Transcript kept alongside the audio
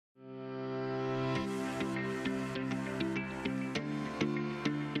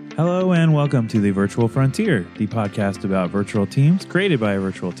Hello and welcome to The Virtual Frontier, the podcast about virtual teams created by a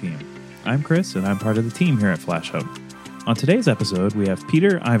virtual team. I'm Chris, and I'm part of the team here at FlashHub. On today's episode, we have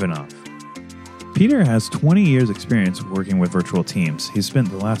Peter Ivanov. Peter has 20 years experience working with virtual teams. He's spent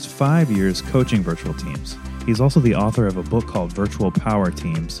the last 5 years coaching virtual teams. He's also the author of a book called Virtual Power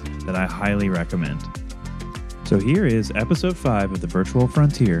Teams that I highly recommend. So here is episode 5 of The Virtual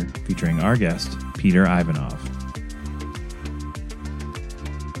Frontier featuring our guest, Peter Ivanov.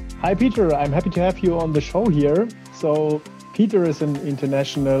 Hi, Peter. I'm happy to have you on the show here. So Peter is an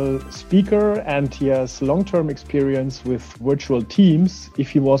international speaker and he has long-term experience with virtual teams.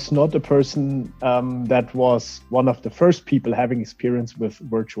 If he was not a person that was one of the first people having experience with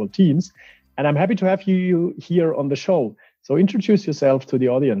virtual teams. And I'm happy to have you here on the show. So introduce yourself to the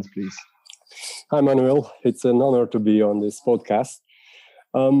audience, please. Hi, Manuel. It's an honor to be on this podcast.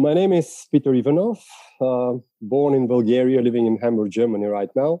 My name is Peter Ivanov, born in Bulgaria, living in Hamburg, Germany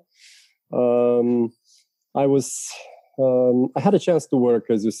right now. I had a chance to work,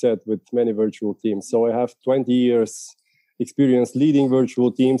 as you said, with many virtual teams. So I have 20 years experience leading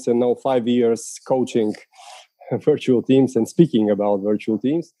virtual teams and now 5 years coaching virtual teams and speaking about virtual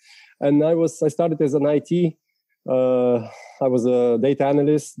teams. And I started as an IT. I was a data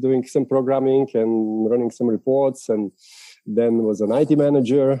analyst doing some programming and running some reports, and then was an IT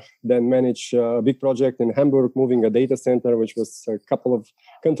manager, then managed a big project in Hamburg, moving a data center, which was a couple of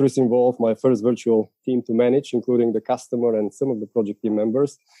countries involved, my first virtual team to manage, including the customer and some of the project team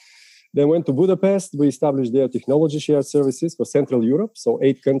members. Then went to Budapest. We established their technology shared services for Central Europe, so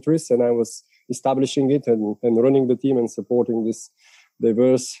 8 countries, and I was establishing it and running the team and supporting this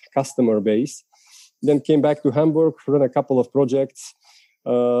diverse customer base. Then came back to Hamburg, ran a couple of projects,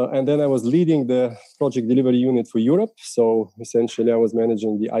 and then I was leading the project delivery unit for Europe. So essentially, I was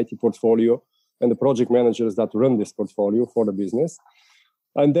managing the IT portfolio and the project managers that run this portfolio for the business.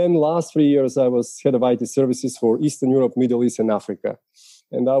 And then last 3 years, I was head of IT services for Eastern Europe, Middle East, and Africa.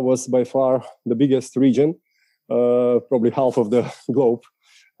 And that was by far the biggest region, probably half of the globe,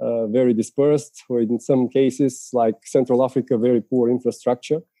 very dispersed, or in some cases, like Central Africa, very poor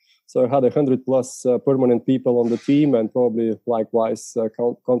infrastructure. So I had 100 plus permanent people on the team and probably likewise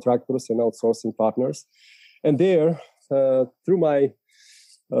contractors and outsourcing partners. And there, through my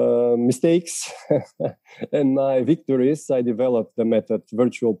mistakes and my victories, I developed the method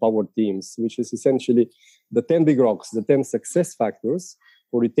Virtual Power Teams, which is essentially the 10 big rocks, the 10 success factors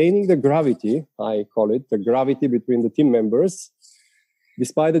for retaining the gravity, I call it, the gravity between the team members,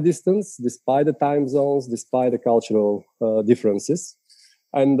 despite the distance, despite the time zones, despite the cultural differences.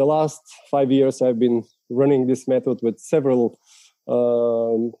 And the last 5 years, I've been running this method with several,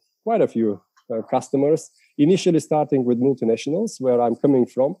 quite a few customers, initially starting with multinationals, where I'm coming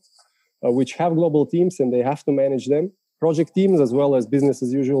from, which have global teams and they have to manage them, project teams as well as business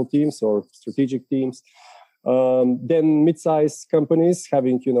as usual teams or strategic teams. Then mid-sized companies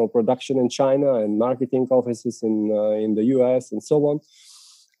having, production in China and marketing offices in the US and so on.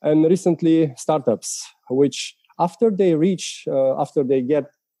 And recently startups, which after they get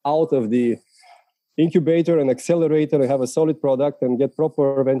out of the incubator and accelerator and have a solid product and get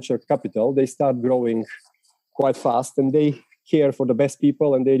proper venture capital, they start growing quite fast and they care for the best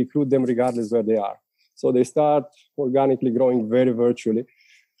people and they recruit them regardless where they are. So they start organically growing very virtually.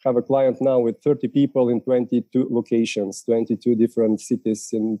 Have a client now with 30 people in 22 locations, 22 different cities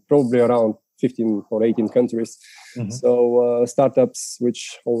in probably around 15 or 18 countries. Mm-hmm. So startups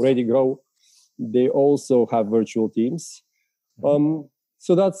which already grow, they also have virtual teams.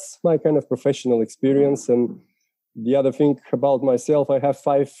 So that's my kind of professional experience. And the other thing about myself, I have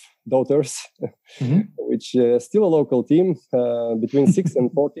 5 daughters, mm-hmm. which is still a local team, between 6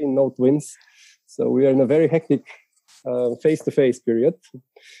 and 14, no twins. So we are in a very hectic face-to-face period,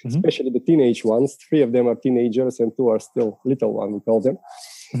 mm-hmm. especially the teenage ones. 3 of them are teenagers and 2 are still little one, we call them.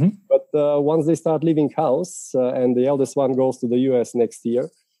 Mm-hmm. But once they start leaving house and the eldest one goes to the US next year,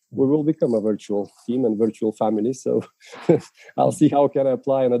 we will become a virtual team and virtual family. So I'll see how can I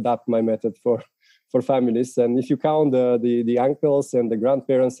apply and adapt my method for families. And if you count the uncles and the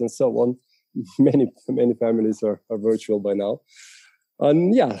grandparents and so on, many families are virtual by now.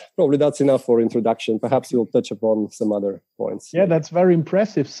 And yeah, probably that's enough for introduction. Perhaps we'll touch upon some other points. Yeah, that's very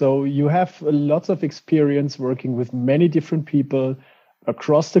impressive. So you have lots of experience working with many different people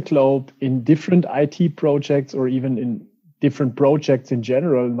across the globe in different IT projects or even in different projects in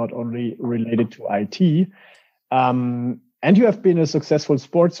general, not only related to IT. And you have been a successful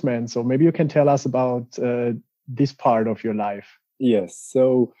sportsman. So maybe you can tell us about this part of your life. Yes.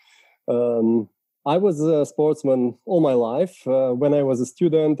 So I was a sportsman all my life. When I was a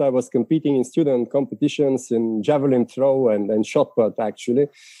student, I was competing in student competitions in javelin throw and shot put, actually.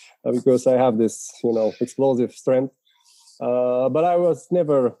 because I have this, explosive strength. But I was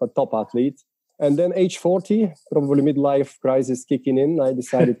never a top athlete. And then age 40, probably midlife crisis kicking in, I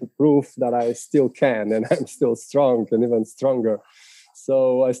decided to prove that I still can and I'm still strong and even stronger.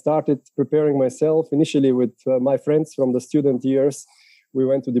 So I started preparing myself initially with my friends from the student years. We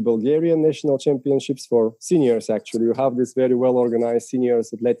went to the Bulgarian national championships for seniors, actually. You have this very well-organized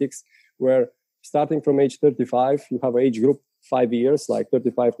seniors athletics where starting from age 35, you have age group 5 years, like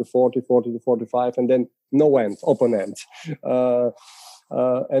 35 to 40, 40 to 45, and then no end, open end.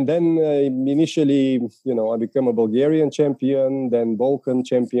 And then initially, I became a Bulgarian champion, then Balkan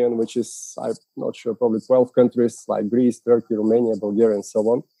champion, which is, I'm not sure, probably 12 countries like Greece, Turkey, Romania, Bulgaria, and so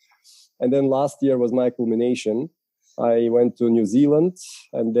on. And then last year was my culmination. I went to New Zealand,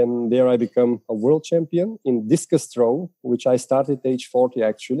 and then there I became a world champion in discus throw, which I started at age 40,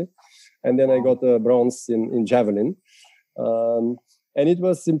 actually. And then I got a bronze in javelin. And it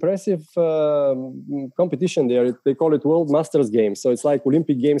was impressive competition there. They call it World Masters Games. So it's like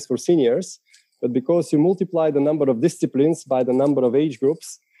Olympic Games for seniors. But because you multiply the number of disciplines by the number of age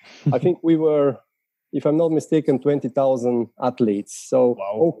groups, I think we were, if I'm not mistaken, 20,000 athletes. So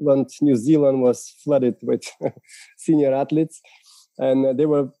wow. Auckland, New Zealand was flooded with senior athletes. And there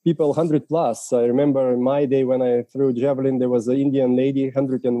were people 100 plus. I remember in my day when I threw javelin, there was an Indian lady,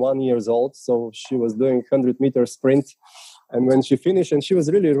 101 years old. So she was doing 100-meter sprint. And when she finished, and she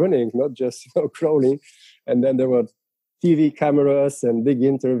was really running, not just crawling. And then there were TV cameras and big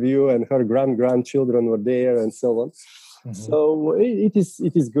interview, and her grandchildren were there, and so on. Mm-hmm. So it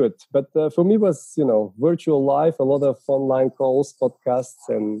is good. But for me, it was virtual life, a lot of online calls, podcasts,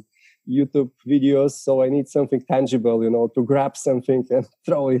 and YouTube videos. So I need something tangible, to grab something and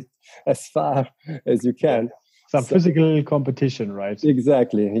throw it as far as you can. Some physical competition, right?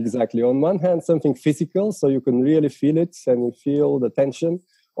 Exactly. On one hand, something physical, so you can really feel it and you feel the tension.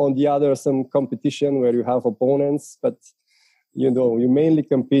 On the other, some competition where you have opponents, but you mainly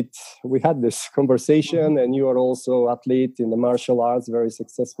compete. We had this conversation, and you are also athlete in the martial arts, very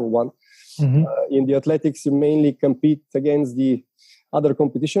successful one. Mm-hmm. In the athletics, you mainly compete against the other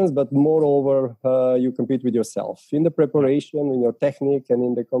competitions, but moreover, you compete with yourself in the preparation, in your technique, and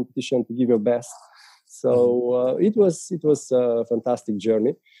in the competition to give your best. So it was a fantastic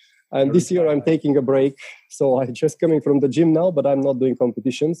journey. And this year I'm taking a break. So I'm just coming from the gym now, but I'm not doing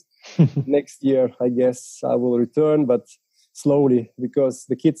competitions. Next year, I guess I will return, but slowly, because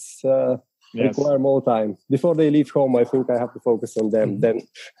the kids require more time. Before they leave home, I think I have to focus on them. Then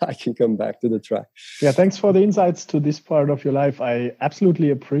I can come back to the track. Yeah, thanks for the insights to this part of your life. I absolutely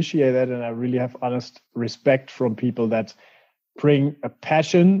appreciate that. And I really have honest respect from people that bring a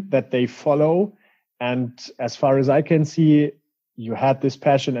passion that they follow. And as far as I can see, you had this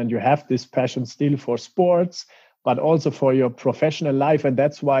passion and you have this passion still for sports, but also for your professional life. And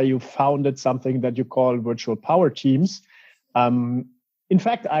that's why you founded something that you call Virtual Power Teams. In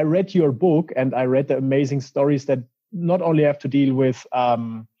fact, I read your book and I read the amazing stories that not only have to deal with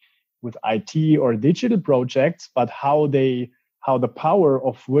IT or digital projects, but how the power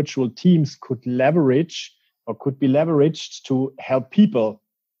of virtual teams could be leveraged to help people.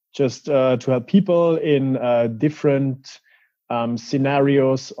 To help people in different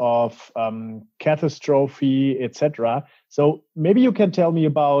scenarios of catastrophe, etc. So maybe you can tell me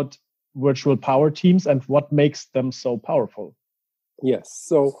about virtual power teams and what makes them so powerful. Yes.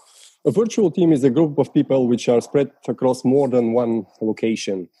 So a virtual team is a group of people which are spread across more than one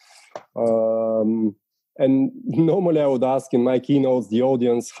location. And normally I would ask in my keynotes the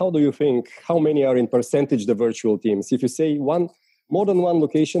audience, how do you think, how many are in percentage the virtual teams? If you say more than one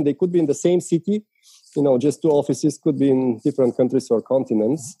location, they could be in the same city, just two offices, could be in different countries or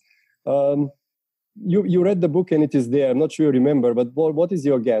continents. You read the book and it is there. I'm not sure you remember, but what is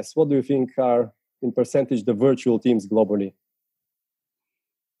your guess? What do you think are in percentage the virtual teams globally?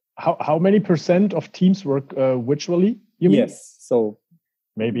 How many percent of teams work virtually? You mean? Yes. So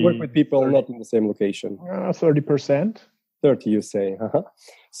maybe work with people 30. Not in the same location. 30%. 30, you say. Uh-huh.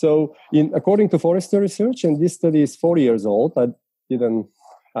 So according to Forrester Research, and this study is 4 years old, I didn't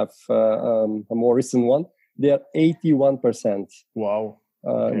have a more recent one, they are 81%. Wow.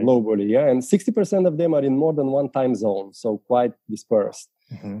 Globally, yeah, and 60% of them are in more than one time zone, so quite dispersed.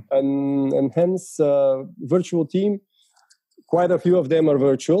 Mm-hmm. And hence, virtual team, quite a few of them are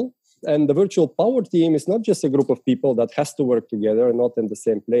virtual. And the virtual power team is not just a group of people that has to work together, not in the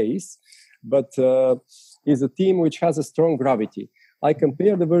same place, but is a team which has a strong gravity. I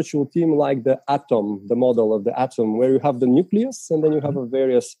compare the virtual team like the atom, the model of the atom, where you have the nucleus and then you have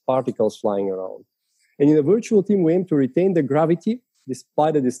various particles flying around. And in a virtual team, we aim to retain the gravity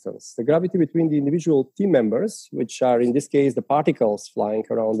despite the distance. The gravity between the individual team members, which are in this case the particles flying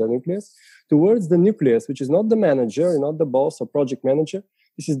around the nucleus, towards the nucleus, which is not the manager, not the boss or project manager.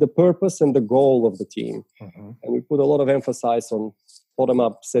 This is the purpose and the goal of the team. And we put a lot of emphasis on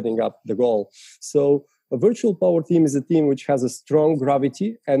bottom-up setting up the goal. So a virtual power team is a team which has a strong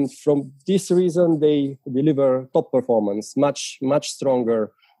gravity, and from this reason, they deliver top performance, much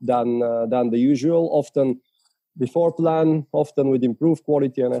stronger than the usual, often before plan, often with improved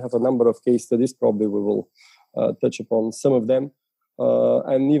quality. And I have a number of case studies. Probably we will touch upon some of them,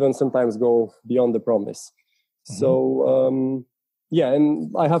 and even sometimes go beyond the promise. So,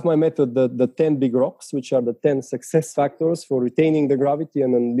 and I have my method, the 10 big rocks, which are the 10 success factors for retaining the gravity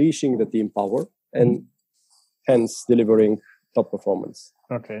and unleashing the team power, and hence delivering top performance.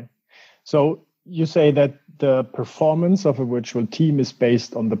 Okay. So you say that the performance of a virtual team is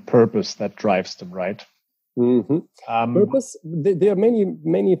based on the purpose that drives them, right? Purpose, there are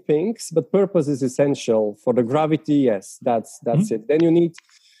many things, but purpose is essential for the gravity. Yes, that's it. Then you need,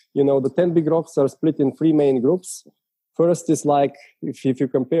 the 10 big rocks are split in 3 main groups. First is like, if you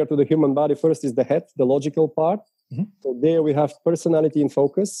compare to the human body, first is the head, the logical part. So there we have personality in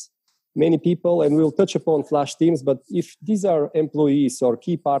focus, many people, and we'll touch upon Flash teams. But if these are employees or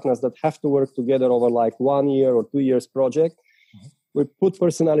key partners that have to work together over like 1 year or 2 years project, we put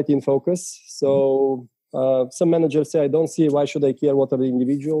personality in focus. So some managers say, I don't see why should I care what are the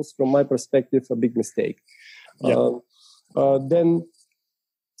individuals. From my perspective, a big mistake. And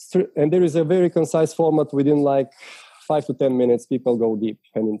there is a very concise format within like 5 to 10 minutes, people go deep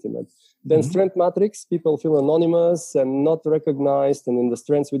and intimate. Then strength matrix, people feel anonymous and not recognized. And in the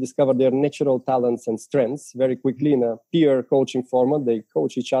strengths, we discover their natural talents and strengths very quickly in a peer coaching format. They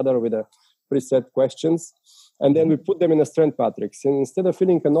coach each other with a preset questions. And then we put them in a strength matrix. And instead of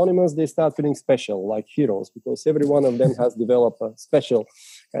feeling anonymous, they start feeling special, like heroes, because every one of them has developed a special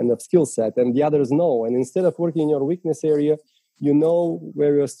kind of skill set, and the others know. And instead of working in your weakness area, you know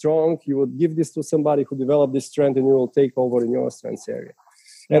where you're strong. You would give this to somebody who developed this strength, and you will take over in your strengths area.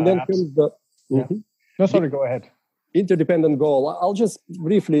 And then comes the... No, sorry, go ahead. Interdependent goal. I'll just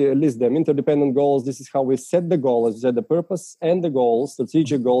briefly list them. Interdependent goals. This is how we set the goal. As you said, the purpose and the goals,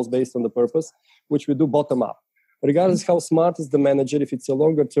 strategic goals based on the purpose, which we do bottom up. Regardless how smart is the manager, if it's a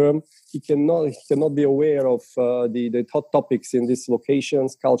longer term, he cannot be aware of the hot topics in these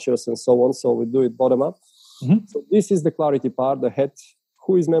locations, cultures, and so on. So we do it bottom up. So this is the clarity part, the head.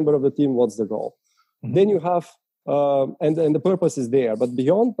 Who is member of the team? What's the goal? Then you have, and the purpose is there. But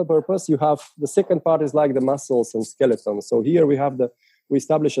beyond the purpose, you have the second part is like the muscles and skeletons. So here we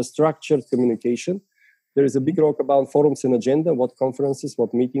establish a structured communication. There is a big rock about forums and agenda, what conferences,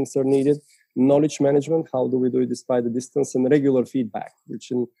 what meetings are needed, knowledge management, how do we do it despite the distance, and regular feedback, which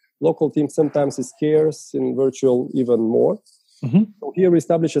in local teams sometimes is scarce, in virtual even more. So here we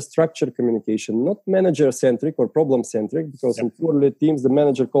establish a structured communication, not manager-centric or problem-centric, because in purely teams, the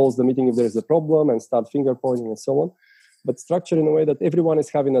manager calls the meeting if there is a problem and start finger-pointing and so on, but structured in a way that everyone is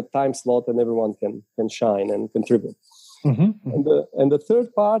having a time slot and everyone can shine and contribute. And the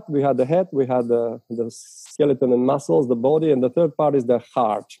third part, we had the head, we had the skeleton and muscles, the body, and the third part is the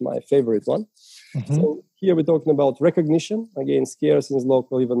heart, my favorite one. So here we're talking about recognition, again, scarce in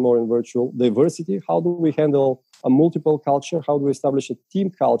local, even more in virtual. Diversity, how do we handle a multiple culture? How do we establish a team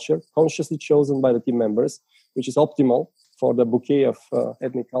culture consciously chosen by the team members, which is optimal for the bouquet of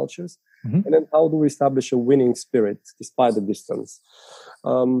ethnic cultures? And then how do we establish a winning spirit despite the distance?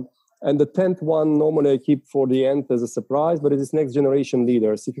 And the 10th one, normally I keep for the end as a surprise, but it is next generation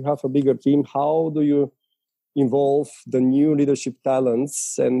leaders. If you have a bigger team, how do you involve the new leadership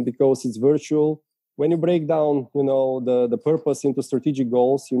talents? And because it's virtual, when you break down, the purpose into strategic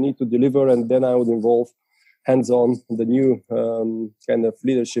goals, you need to deliver. And then I would involve hands-on the new kind of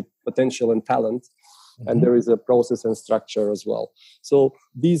leadership potential and talent. And there is a process and structure as well. So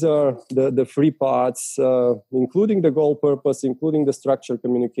these are the 3 parts, including the goal purpose, including the structure,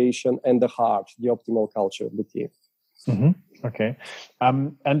 communication, and the heart, the optimal culture of the team. Okay.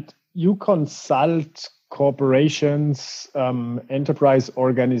 And you consult corporations, enterprise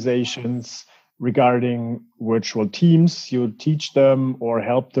organizations regarding virtual teams. You teach them or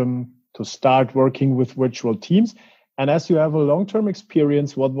help them to start working with virtual teams. And as you have a long-term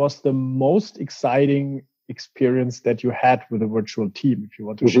experience, what was the most exciting experience that you had with a virtual team, if you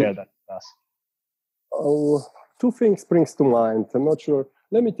want to share that with us? Oh, 2 things springs to mind. I'm not sure.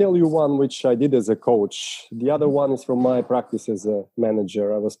 Let me tell you one which I did as a coach. The other one is from my practice as a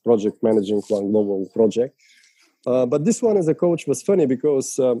manager. I was project managing one global project. But this one as a coach was funny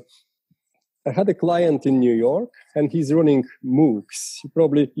because I had a client in New York, and he's running MOOCs.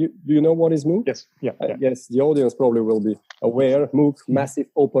 Do you know what is MOOC? Yes. Yeah. Yes, the audience probably will be aware. MOOC, massive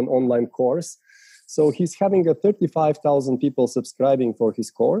open online course. So he's having 35,000 people subscribing for his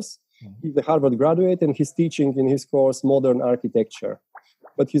course. He's a Harvard graduate, and he's teaching in his course modern architecture.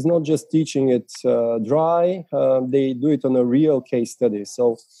 But he's not just teaching it dry. They do it on a real case study.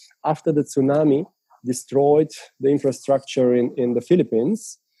 So after the tsunami destroyed the infrastructure in the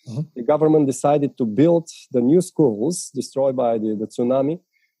Philippines, the government decided to build the new schools destroyed by the tsunami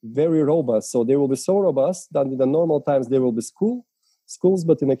very robust. So they will be so robust that in the normal times they will be schools,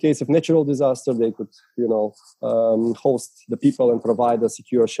 but in the case of natural disaster, they could, host the people and provide a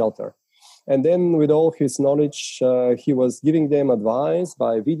secure shelter. And then with all his knowledge, he was giving them advice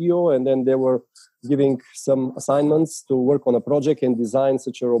by video, and then they were giving some assignments to work on a project and design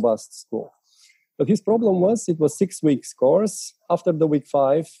such a robust school. But his problem was it was 6 weeks course. After the week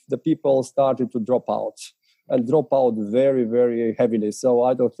 5, the people started to drop out very, very heavily. So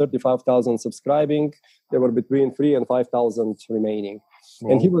out of 35,000 subscribing, there were between 3,000 and 5,000 remaining.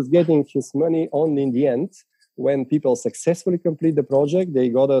 Wow. And he was getting his money only in the end. When people successfully complete the project, they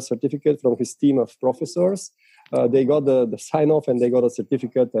got a certificate from his team of professors. They got the sign-off and they got a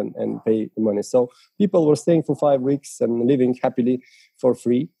certificate and pay the money. So people were staying for 5 weeks and living happily for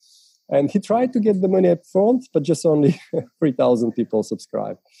free. And he tried to get the money up front, but just only 3,000 people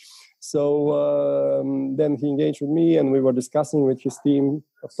subscribed. So then he engaged with me, and we were discussing with his team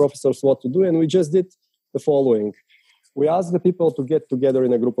of professors what to do. And we just did the following. We asked the people to get together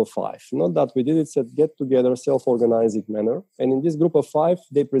in a group of 5. Not that we did it, said get together, self-organizing manner. And in this group of 5,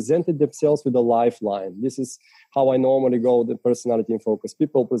 they presented themselves with a lifeline. This is how I normally go, the personality in focus.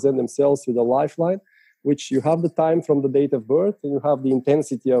 People present themselves with a lifeline, which you have the time from the date of birth, and you have the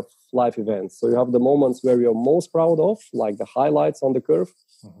intensity of life events. So you have the moments where you're most proud of, like the highlights on the curve.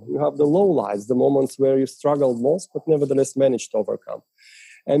 You have the lowlights, the moments where you struggled most, but nevertheless managed to overcome.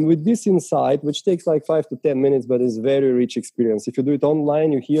 And with this insight, which takes like 5 to 10 minutes, but is very rich experience. If you do it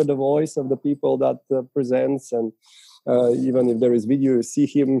online, you hear the voice of the people that presents, and even if there is video, you see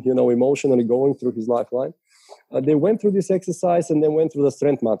him, emotionally going through his lifeline. They went through this exercise and then went through the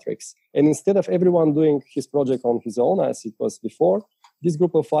strength matrix. And instead of everyone doing his project on his own, as it was before, this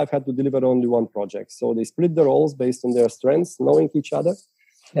group of 5 had to deliver only one project. So they split the roles based on their strengths, knowing each other.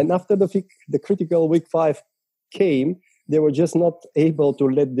 And after the critical week 5 came, they were just not able to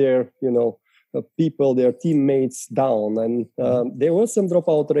let their, people, their teammates down. And there was some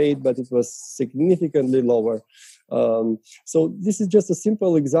dropout rate, but it was significantly lower. So this is just a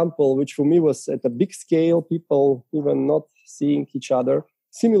simple example, which for me was at a big scale, people even not seeing each other,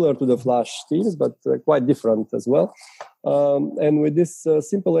 similar to the Flash teams, but quite different as well. And with this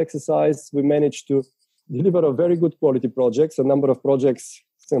simple exercise, we managed to deliver a very good quality projects. A number of projects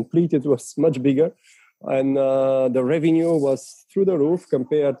completed was much bigger. And the revenue was through the roof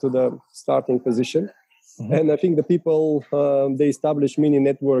compared to the starting position. And I think the people, they established mini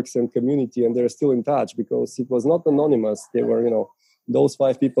networks and community, and they're still in touch because it was not anonymous. They were, those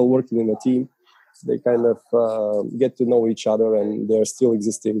 5 people working in a team. They kind of get to know each other, and they're still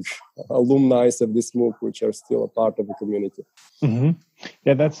existing alumni of this MOOC, which are still a part of the community.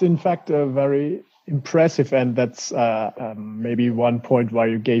 Yeah, that's in fact very impressive, and that's maybe one point why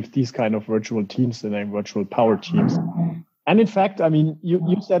you gave these kind of virtual teams the name virtual power teams. And in fact, I mean,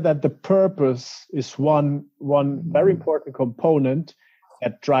 you said that the purpose is one very important component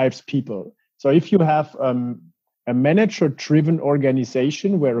that drives people. So if you have a manager-driven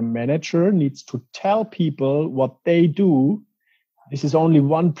organization where a manager needs to tell people what they do, this is only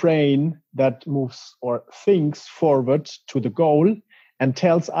one brain that moves or thinks forward to the goal and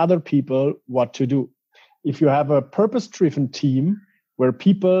tells other people what to do. If you have a purpose-driven team where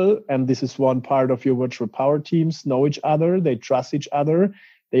people, and this is one part of your virtual power teams, know each other, they trust each other,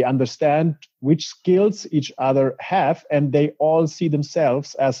 they understand which skills each other have, and they all see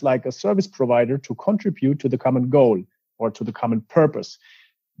themselves as like a service provider to contribute to the common goal or to the common purpose.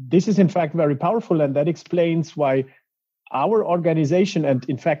 This is in fact very powerful, and that explains why our organization, and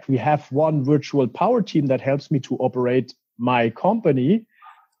in fact, we have one virtual power team that helps me to operate my company.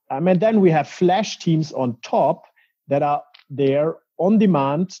 And then we have Flash teams on top that are there on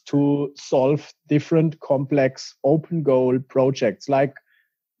demand to solve different complex open goal projects like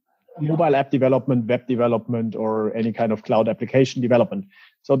mobile app development, web development, or any kind of cloud application development.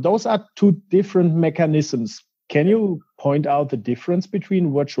 So those are 2 different mechanisms. Can you point out the difference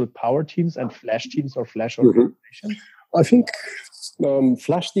between virtual power teams and Flash teams or Flash organizations? I think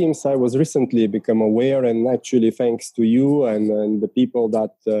Flash Teams, I was recently become aware, and actually thanks to you and the people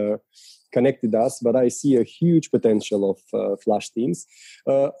that connected us, but I see a huge potential of Flash Teams.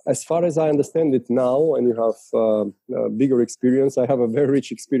 As far as I understand it now, and you have bigger experience, I have a very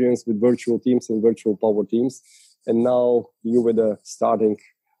rich experience with virtual teams and virtual power teams, and now you were the starting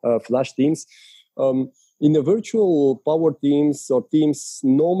Flash Teams. In the virtual power teams or teams,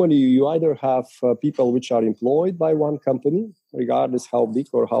 normally you either have people which are employed by one company, regardless how big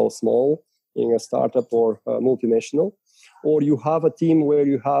or how small, in a startup or a multinational, or you have a team where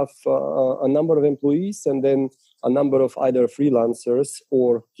you have a number of employees and then a number of either freelancers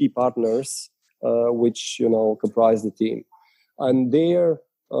or key partners, which comprise the team. And there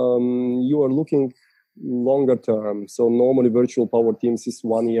you are looking longer term. So normally virtual power teams is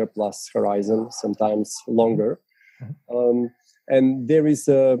 1 year plus horizon, sometimes longer. And there is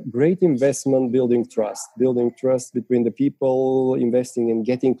a great investment building trust between the people investing in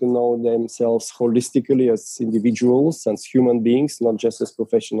getting to know themselves holistically as individuals, as human beings, not just as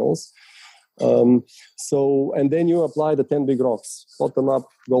professionals. And then you apply the 10 big rocks: bottom up,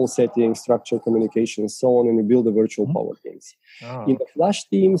 goal setting, structure, communication, so on, and you build the virtual power teams. In the Flash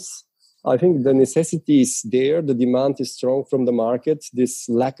Teams, I think the necessity is there. The demand is strong from the market. This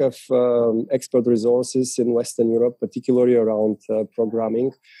lack of expert resources in Western Europe, particularly around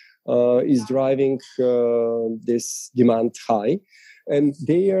programming, is driving this demand high. And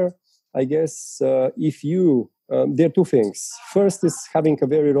there, I guess, there are two things. First is having a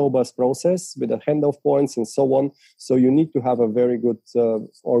very robust process with a handoff points and so on. So you need to have a very good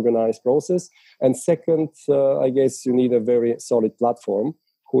organized process. And second, I guess you need a very solid platform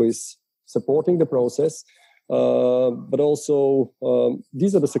who is supporting the process, but also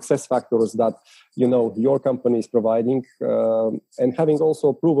these are the success factors that your company is providing, and having also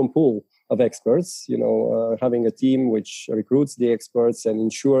a proven pool of experts. Having a team which recruits the experts and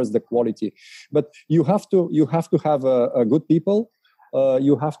ensures the quality. But you have to have a good people.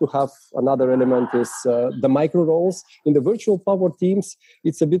 You have to have another element is the micro roles. In the virtual power teams,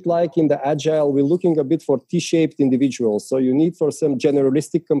 it's a bit like in the agile, we're looking a bit for T-shaped individuals. So you need for some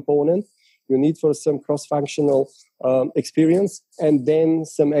generalistic component, you need for some cross-functional experience, and then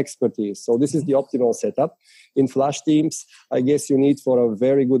some expertise. So this is the optimal setup. In Flash Teams, I guess you need for a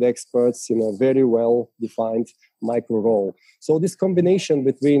very good experts in a very well-defined micro role. So this combination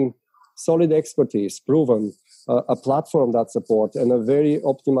between solid expertise, proven, a platform that supports, and a very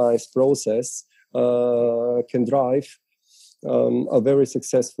optimized process can drive a very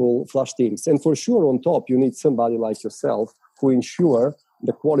successful Flash Teams. And for sure, on top, you need somebody like yourself who ensure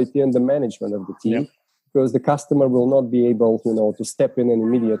the quality and the management of the team, because the customer will not be able, to step in and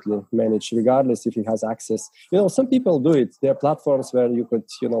immediately manage, regardless if he has access. Some people do it. There are platforms where you could,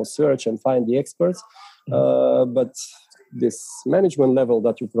 search and find the experts, but this management level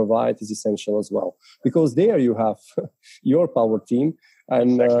that you provide is essential as well, because there you have your power team,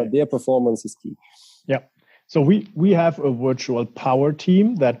 and their performance is key. Yeah. So we have a virtual power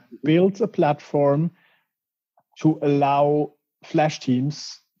team that builds a platform to allow Flash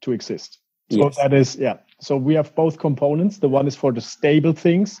Teams to exist. So that is, So we have both components. The one is for the stable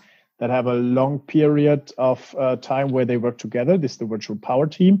things that have a long period of time where they work together. This is the virtual power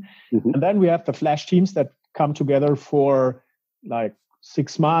team. And then we have the Flash Teams that come together for like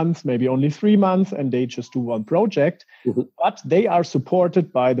 6 months, maybe only 3 months, and they just do one project. But they are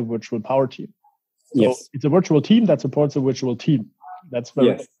supported by the virtual power team. So it's a virtual team that supports a virtual team. That's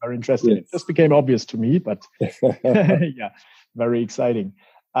very interesting. It just became obvious to me, but very exciting.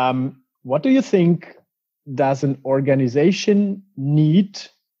 What do you think does an organization need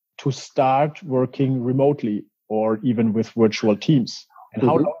to start working remotely or even with virtual teams? And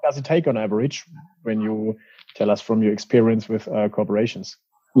how long does it take on average when you tell us from your experience with corporations?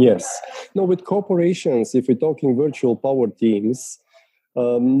 Yes. No, with corporations, if we're talking virtual power teams,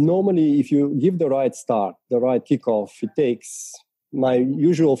 normally if you give the right start, the right kickoff, it takes, my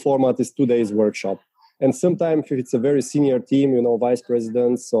usual format is 2 days workshop. And sometimes if it's a very senior team, vice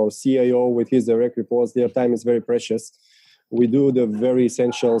presidents or CIO with his direct reports, their time is very precious. We do the very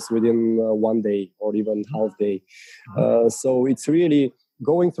essentials within 1 day or even half day. So it's really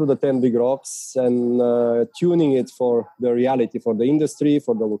going through the 10 big rocks and tuning it for the reality, for the industry,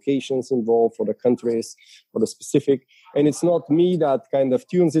 for the locations involved, for the countries, for the specific. And it's not me that kind of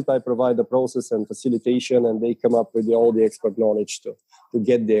tunes it. I provide the process and facilitation, and they come up with all the expert knowledge to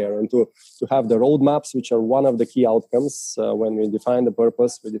get there and to have the roadmaps, which are one of the key outcomes. When we define the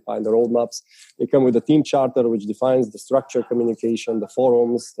purpose, we define the roadmaps. They come with a team charter, which defines the structure communication, the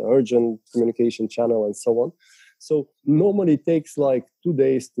forums, the urgent communication channel, and so on. So normally it takes like 2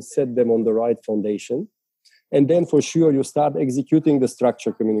 days to set them on the right foundation. And then for sure, you start executing the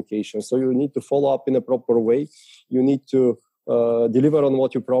structured communication. So you need to follow up in a proper way. You need to deliver on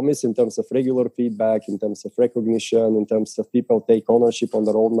what you promise in terms of regular feedback, in terms of recognition, in terms of people take ownership on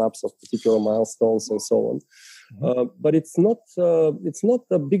the roadmaps of particular milestones and so on. But it's not a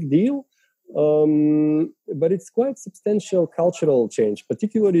big deal. But it's quite substantial cultural change,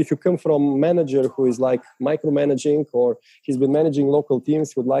 particularly if you come from a manager who is like micromanaging, or he's been managing local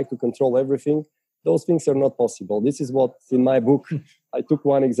teams, would like to control everything. Those things are not possible. This is what in my book, I took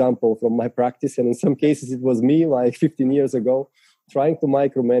one example from my practice, and in some cases it was me like 15 years ago, trying to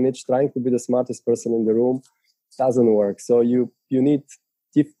micromanage, trying to be the smartest person in the room. Doesn't work. So you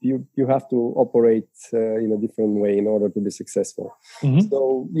have to operate in a different way in order to be successful.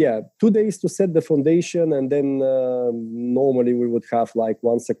 So 2 days to set the foundation, and then normally we would have like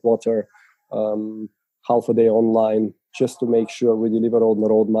once a quarter, half a day online, just to make sure we deliver all the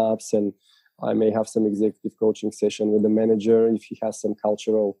roadmaps. And I may have some executive coaching session with the manager if he has some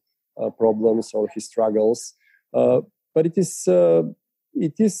cultural problems or he struggles. But it is to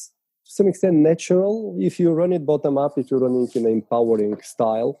some extent natural if you run it bottom up, if you run it in an empowering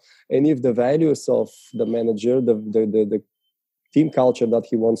style, and if the values of the manager, the team culture that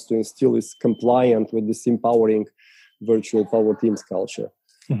he wants to instill is compliant with this empowering virtual power teams culture.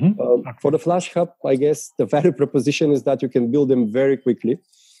 For the Flash Hub, I guess the value proposition is that you can build them very quickly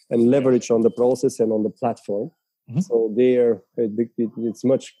and leverage on the process and on the platform. So there, it's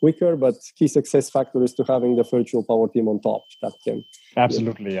much quicker, but key success factor is to having the virtual power team on top. That can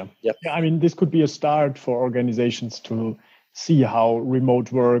absolutely, yeah. I mean, this could be a start for organizations to see how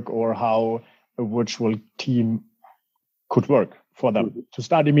remote work or how a virtual team could work for them, to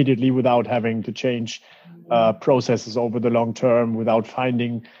start immediately without having to change processes over the long term, without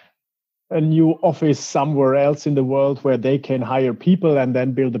finding a new office somewhere else in the world where they can hire people and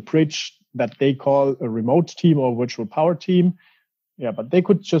then build a bridge that they call a remote team or virtual power team. Yeah, but they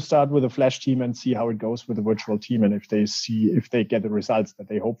could just start with a Flash team and see how it goes with a virtual team, and if they get the results that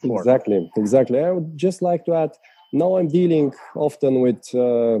they hope for. Exactly. I would just like to add, now I'm dealing often with,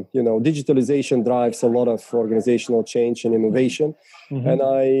 digitalization drives a lot of organizational change and innovation. And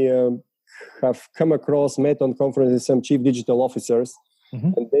I have come across, met on conferences, some chief digital officers,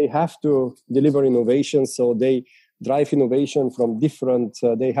 and they have to deliver innovation. So they drive innovation from different,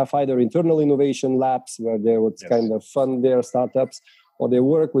 they have either internal innovation labs where they would kind of fund their startups, or they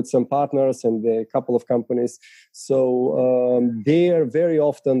work with some partners and a couple of companies. So there, very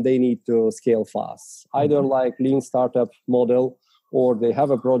often they need to scale fast, either like lean startup model, or they have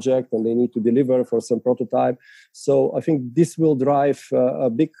a project and they need to deliver for some prototype. So I think this will drive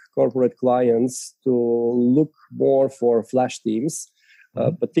big corporate clients to look more for Flash teams,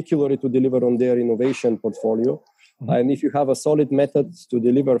 particularly to deliver on their innovation portfolio. And if you have a solid method to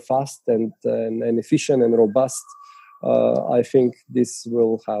deliver fast and efficient and robust, I think this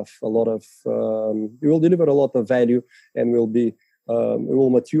will have a lot of, it will deliver a lot of value, and it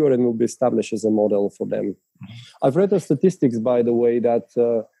will mature and will be established as a model for them. I've read the statistics, by the way, that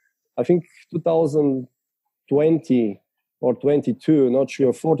I think 2020 or 22, not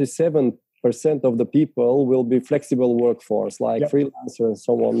sure, 47% of the people will be flexible workforce, like freelancer and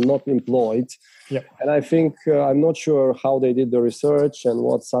so on, not employed. And I think, I'm not sure how they did the research and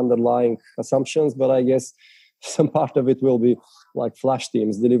what's underlying assumptions, but I guess some part of it will be like Flash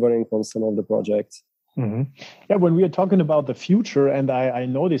teams delivering on some of the projects. Yeah, when we are talking about the future, and I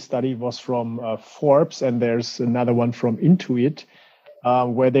know this study was from Forbes, and there's another one from Intuit,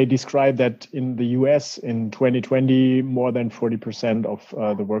 where they describe that in the US in 2020, more than 40% of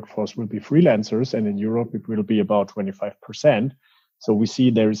the workforce will be freelancers, and in Europe it will be about 25%. So we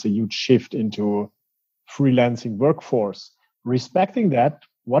see there is a huge shift into freelancing workforce. Respecting that,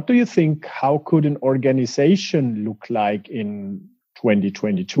 what do you think, how could an organization look like in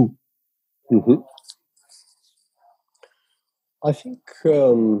 2022? I think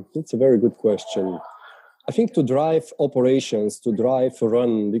it's a very good question. I think to drive operations, to drive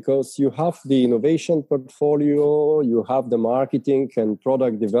run, because you have the innovation portfolio, you have the marketing and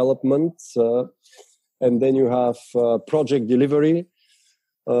product development, and then you have project delivery,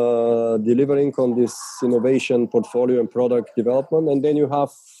 delivering on this innovation portfolio and product development, and then you have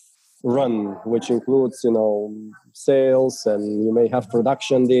run, which includes, sales, and you may have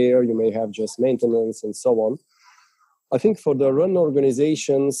production there, you may have just maintenance and so on. I think for the run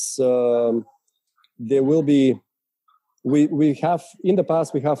organizations, there will be, we have, in the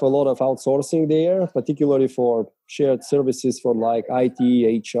past, we have a lot of outsourcing there, particularly for shared services for like IT,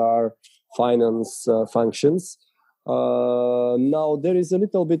 HR, finance functions. Now there is a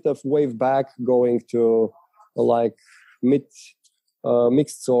little bit of wave back going to like mixed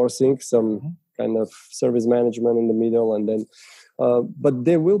sourcing, some kind of service management in the middle, and then but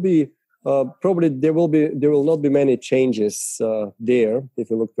there will be there will not be many changes there if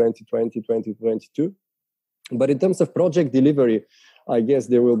you look 2020 2022. But in terms of project delivery, I guess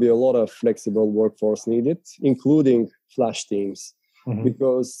there will be a lot of flexible workforce needed, including Flash teams,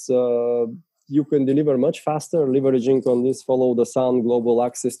 because you can deliver much faster, leveraging on this follow the sun global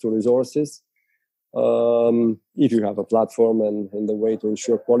access to resources, if you have a platform and the way to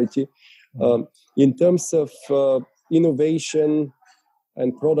ensure quality. In terms of innovation and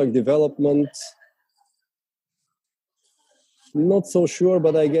product development, not so sure,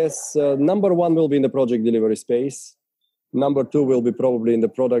 but I guess number one will be in the project delivery space. Number two will be probably in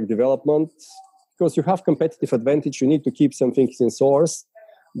the product development, because you have competitive advantage. You need to keep some things in source,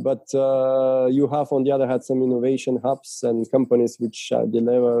 but you have, on the other hand, some innovation hubs and companies which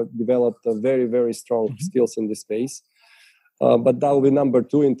developed a very, very strong skills in this space. But that will be number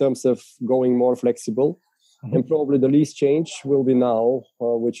two in terms of going more flexible. And probably the least change will be now,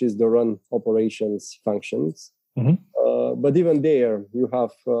 which is the run operations functions. But even there, you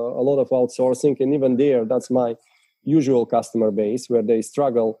have a lot of outsourcing. And even there, that's my usual customer base where they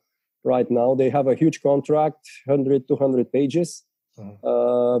struggle right now. They have a huge contract, 100, 200 pages.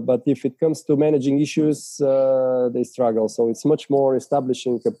 But if it comes to managing issues, they struggle. So it's much more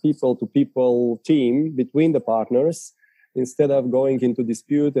establishing a people-to-people team between the partners instead of going into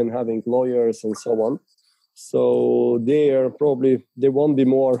dispute and having lawyers and so on. So there won't be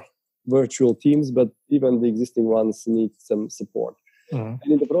more virtual teams, but even the existing ones need some support. And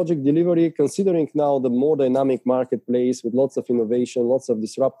in the project delivery, considering now the more dynamic marketplace with lots of innovation, lots of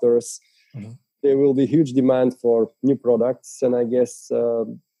disruptors, there will be huge demand for new products. And I guess a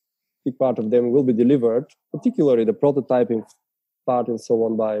big part of them will be delivered, particularly the prototyping part and so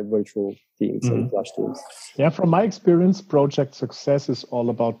on, by virtual teams and Flash teams. Yeah, from my experience, project success is all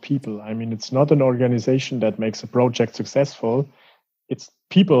about people. I mean, it's not an organization that makes a project successful. It's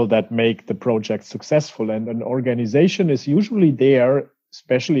people that make the project successful. And an organization is usually there,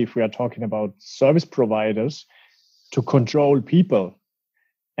 especially if we are talking about service providers, to control people.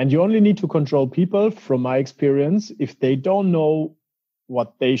 And you only need to control people, from my experience, if they don't know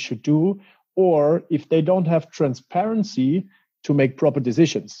what they should do, or if they don't have transparency to make proper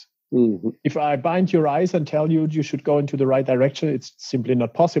decisions. If I bind your eyes and tell you you should go into the right direction, it's simply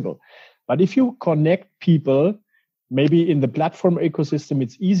not possible. But if you connect people, maybe in the platform ecosystem,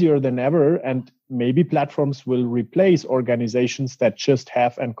 it's easier than ever. And maybe platforms will replace organizations that just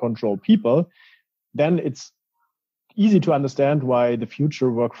have and control people. Then it's easy to understand why the future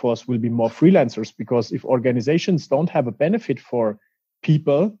workforce will be more freelancers, because if organizations don't have a benefit for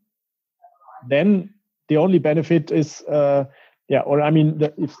people, then the only benefit is,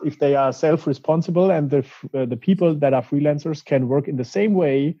 if they are self-responsible and the people that are freelancers can work in the same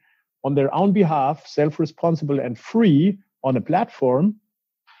way on their own behalf, self-responsible and free on a platform,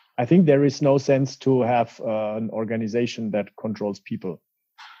 I think there is no sense to have an organization that controls people.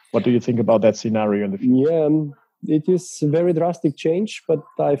 What do you think about that scenario in the future? Yeah, it is a very drastic change, but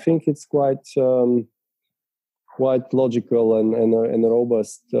I think it's quite logical and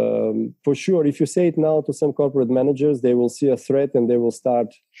robust. For sure, if you say it now to some corporate managers, they will see a threat and they will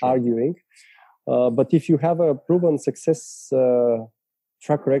start arguing. But if you have a proven success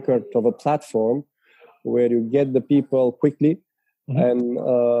track record of a platform where you get the people quickly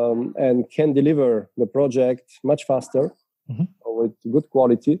and can deliver the project much faster with good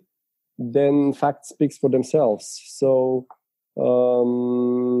quality, then facts speaks for themselves. So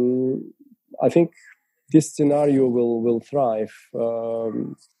I think this scenario will thrive.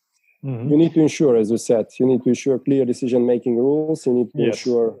 You need to ensure, as you said, clear decision-making rules. You need to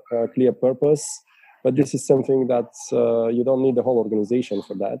ensure clear purpose. But this is something that you don't need the whole organization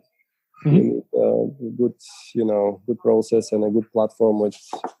for that. You need a good process and a good platform with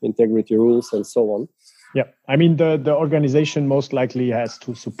integrity rules and so on. Yeah, I mean, the organization most likely has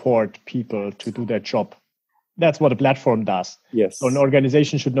to support people to do their job. That's what a platform does. Yes. So an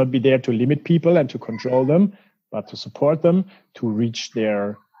organization should not be there to limit people and to control them, but to support them to reach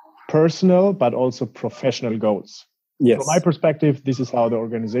their personal but also professional goals. Yes. From my perspective, this is how the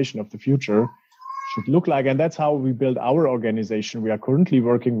organization of the future should look like. And that's how we build our organization. We are currently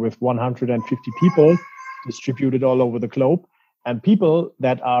working with 150 people distributed all over the globe. And people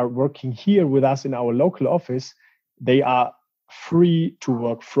that are working here with us in our local office, they are free to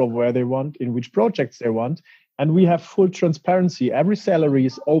work from where they want, in which projects they want. And we have full transparency. Every salary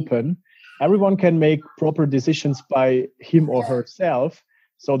is open. Everyone can make proper decisions by him or herself.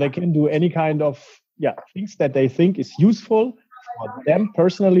 So they can do any kind of things that they think is useful for them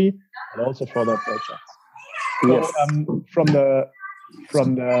personally, but also for their projects. Yes. So from the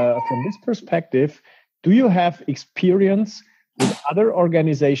from this perspective, do you have experience with other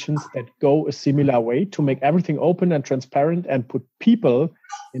organizations that go a similar way to make everything open and transparent and put people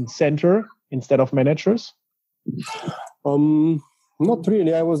in center instead of managers? Not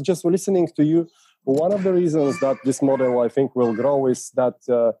really. I was just listening to you. One of the reasons that this model, I think, will grow is that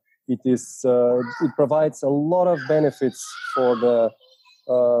it provides a lot of benefits for the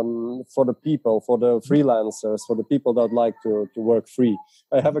people, for the freelancers, for the people that like to work free.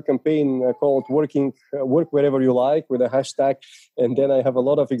 I have a campaign called Work Wherever You Like with a hashtag, and then I have a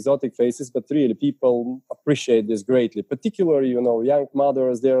lot of exotic faces, but really people appreciate this greatly, particularly, young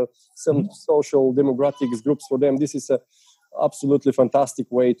mothers. There are some social demographics groups for them. This is a absolutely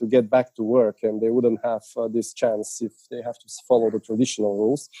fantastic way to get back to work, and they wouldn't have this chance if they have to follow the traditional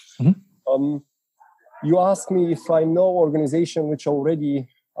rules. You asked me if I know organization which already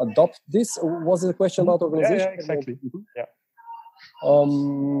adopt this. Was it a question about organization? Yeah, exactly. Yeah.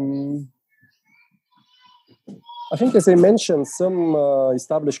 I think, as I mentioned, some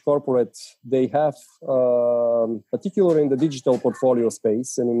established corporates, they have, particularly in the digital portfolio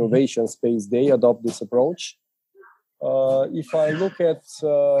space and innovation space, they adopt this approach. If I look at...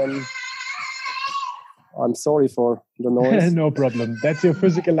 I'm sorry for the noise. No problem. That's your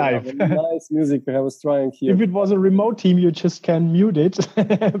physical life. Nice music I was trying here. If it was a remote team, you just can mute it.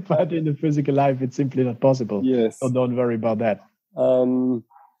 But in the physical life, it's simply not possible. Yes. So don't worry about that. Do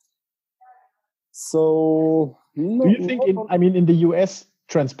you think, in the US,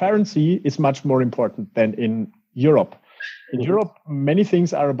 transparency is much more important than in Europe? In Europe, many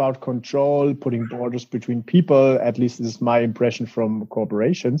things are about control, putting borders between people. At least this is my impression from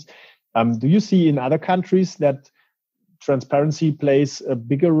corporations. Do you see in other countries that transparency plays a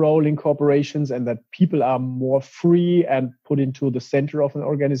bigger role in corporations and that people are more free and put into the center of an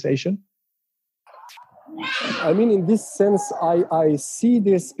organization? In this sense, I see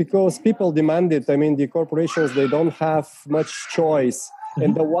this because people demand it. The corporations, they don't have much choice.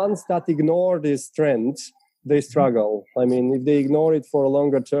 And the ones that ignore this trend, they struggle. If they ignore it for a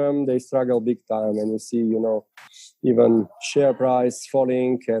longer term, they struggle big time. And you see, even share price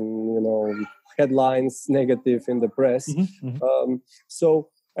falling and, headlines negative in the press.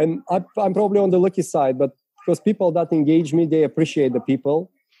 And I'm probably on the lucky side, but because people that engage me, they appreciate the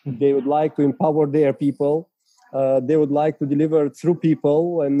people. They would like to empower their people. They would like to deliver through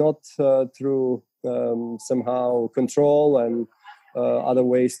people and not through somehow control and other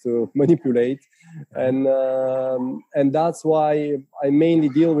ways to manipulate. And that's why I mainly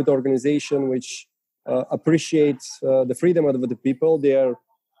deal with organizations which appreciate the freedom of the people. They are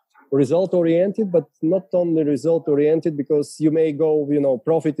result-oriented, but not only result-oriented, because you may go,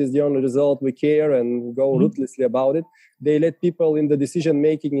 profit is the only result we care and go ruthlessly about it. They let people in the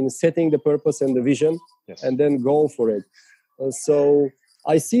decision-making in setting the purpose and the vision, and then go for it. So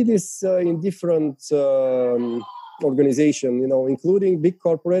I see this in different organizations, including big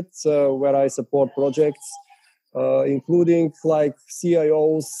corporates where I support projects, including like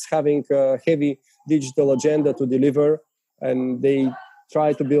CIOs having a heavy digital agenda to deliver, and they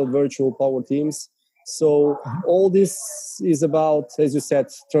try to build virtual power teams. So all this is about, as you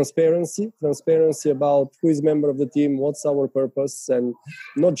said, transparency about who is member of the team, what's our purpose, and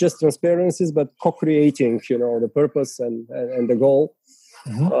not just transparencies, but co-creating, the purpose and the goal.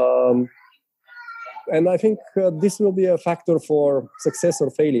 And I think this will be a factor for success or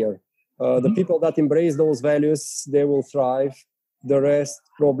failure. The people that embrace those values, they will thrive. The rest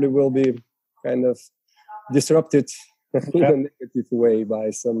probably will be kind of disrupted in a negative way by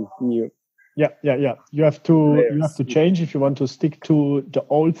some new. You have to change if you want to stick to the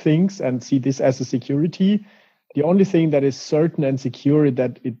old things and see this as a security. The only thing that is certain and secure is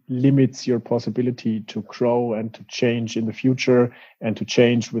that it limits your possibility to grow and to change in the future and to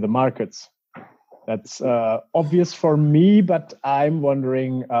change with the markets. That's obvious for me, but I'm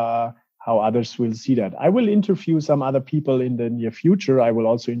wondering how others will see that. I will interview some other people in the near future. I will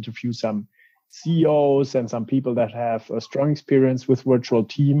also interview some CEOs and some people that have a strong experience with virtual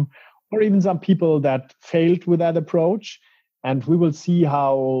team, or even some people that failed with that approach. And we will see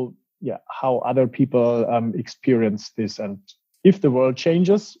how other people experience this. And if the world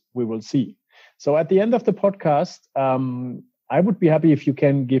changes, we will see. So at the end of the podcast, I would be happy if you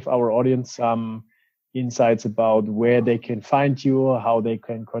can give our audience some insights about where they can find you, how they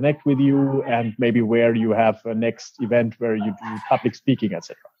can connect with you, and maybe where you have a next event where you do public speaking,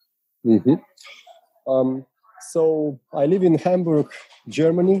 etc. So I live in Hamburg,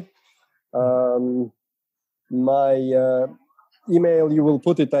 Germany. My email, you will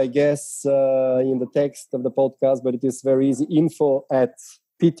put it, I guess, in the text of the podcast, but it is very easy.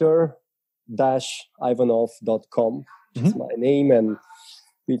 info@peter-ivanov.com. which is my name, and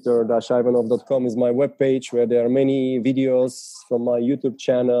peter-ivanov.com is my webpage, where there are many videos from my YouTube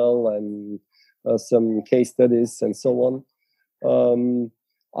channel and some case studies and so on.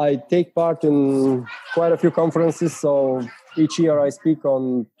 I take part in quite a few conferences, so each year I speak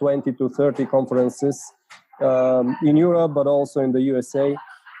on 20 to 30 conferences in Europe, but also in the USA.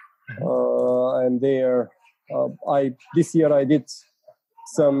 And there, this year I did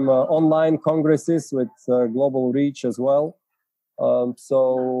some online congresses with global reach as well.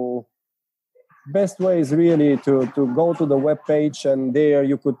 So best way is really to go to the webpage, and there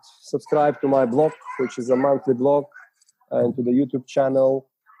you could subscribe to my blog, which is a monthly blog, and to the YouTube channel,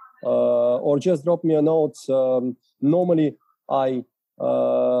 or just drop me a note. Normally I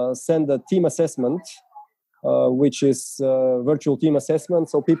send a team assessment, which is virtual team assessment,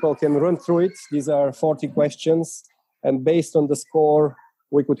 so people can run through it. These are 40 questions, and based on the score,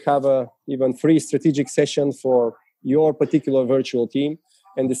 we could have a even free strategic session for your particular virtual team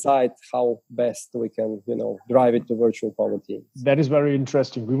and decide how best we can, drive it to virtual power teams. That is very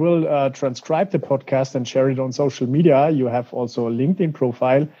interesting. We will transcribe the podcast and share it on social media. You have also a LinkedIn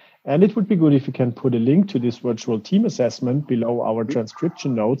profile, and it would be good if you can put a link to this virtual team assessment below our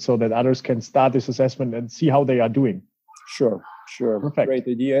transcription notes so that others can start this assessment and see how they are doing. Sure. Perfect. Great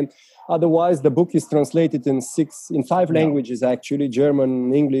idea. And otherwise, the book is translated in 5 languages, actually: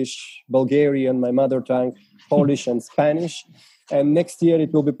 German, English, Bulgarian, my mother tongue, Polish, and Spanish. And next year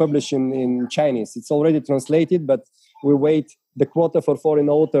it will be published in Chinese. It's already translated, but we wait. The quota for foreign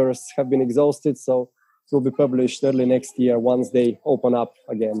authors have been exhausted, so it will be published early next year once they open up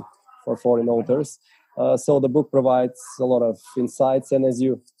again for foreign authors. So the book provides a lot of insights, and as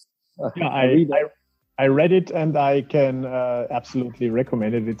you I read it, and I can absolutely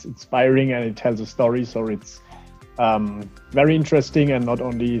recommend it. It's inspiring, and it tells a story, so it's very interesting and not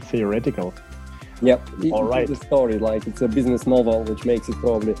only theoretical. Yeah, all right. It's a story, like it's a business novel, which makes it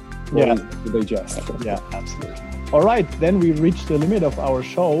probably more easy to digest. Yeah, absolutely. All right, then we reached the limit of our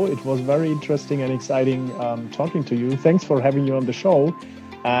show. It was very interesting and exciting talking to you. Thanks for having you on the show.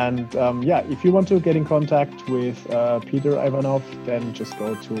 And if you want to get in contact with Peter Ivanov, then just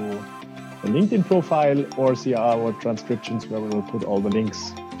go to the LinkedIn profile or see our transcriptions, where we will put all the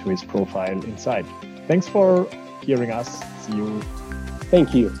links to his profile inside. Thanks for hearing us. See you.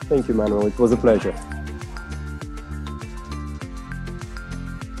 Thank you, Manuel. It was a pleasure.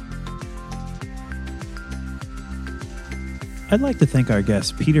 I'd like to thank our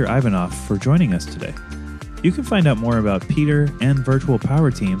guest, Peter Ivanov, for joining us today. You can find out more about Peter and virtual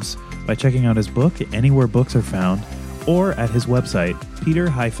power teams by checking out his book anywhere books are found, or at his website,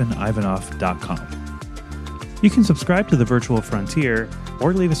 peter-ivanov.com. You can subscribe to The Virtual Frontier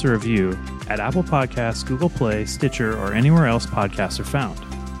or leave us a review at Apple Podcasts, Google Play, Stitcher, or anywhere else podcasts are found.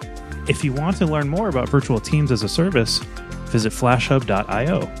 If you want to learn more about virtual teams as a service, visit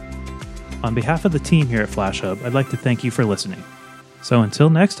flashhub.io. On behalf of the team here at FlashHub, I'd like to thank you for listening. So until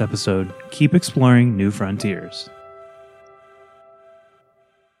next episode, keep exploring new frontiers.